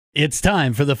It's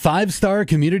time for the 5-Star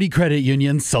Community Credit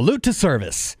Union Salute to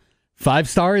Service.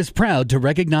 5-Star is proud to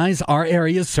recognize our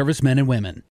area's servicemen and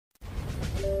women.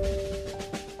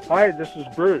 Hi, this is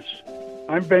Bruce.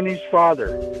 I'm Benny's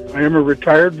father. I am a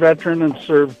retired veteran and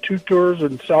served 2 tours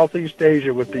in Southeast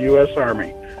Asia with the U.S.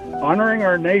 Army. Honoring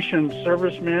our nation's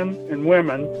servicemen and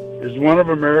women is one of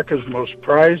America's most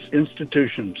prized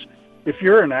institutions. If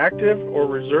you're an active or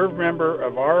reserve member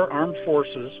of our armed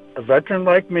forces, a veteran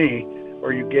like me,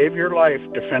 or you gave your life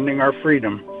defending our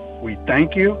freedom, we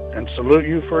thank you and salute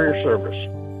you for your service.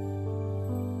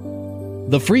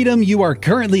 The freedom you are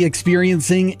currently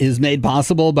experiencing is made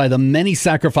possible by the many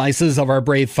sacrifices of our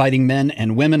brave fighting men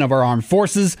and women of our armed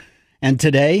forces. And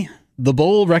today, the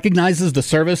Bowl recognizes the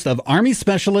service of Army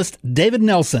Specialist David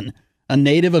Nelson, a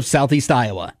native of Southeast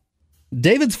Iowa.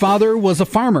 David's father was a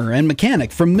farmer and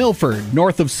mechanic from Milford,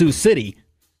 north of Sioux City,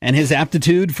 and his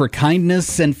aptitude for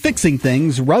kindness and fixing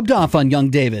things rubbed off on young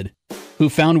David, who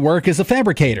found work as a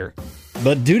fabricator.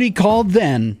 But duty called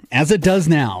then, as it does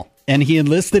now, and he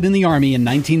enlisted in the Army in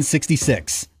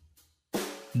 1966.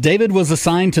 David was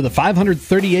assigned to the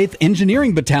 538th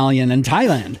Engineering Battalion in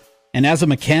Thailand, and as a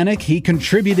mechanic, he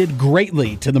contributed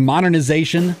greatly to the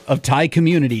modernization of Thai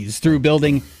communities through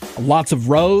building lots of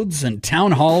roads and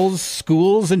town halls,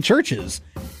 schools, and churches.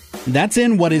 That's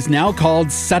in what is now called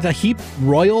Sattahip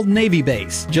Royal Navy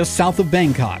Base, just south of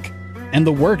Bangkok. And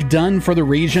the work done for the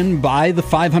region by the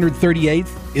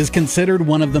 538th is considered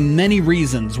one of the many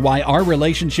reasons why our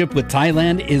relationship with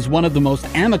Thailand is one of the most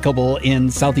amicable in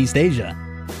Southeast Asia.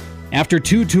 After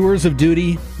 2 tours of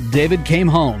duty, David came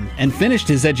home and finished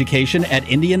his education at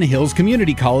Indian Hills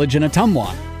Community College in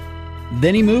Ottumwa.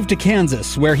 Then he moved to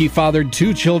Kansas, where he fathered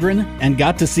 2 children and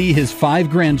got to see his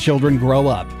 5 grandchildren grow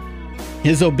up.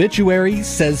 His obituary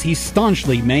says he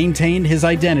staunchly maintained his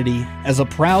identity as a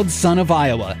proud son of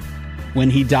Iowa when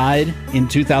he died in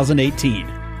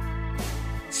 2018.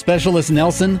 Specialist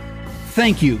Nelson,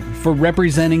 thank you for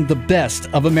representing the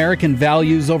best of American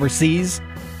values overseas,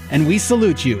 and we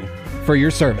salute you for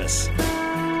your service.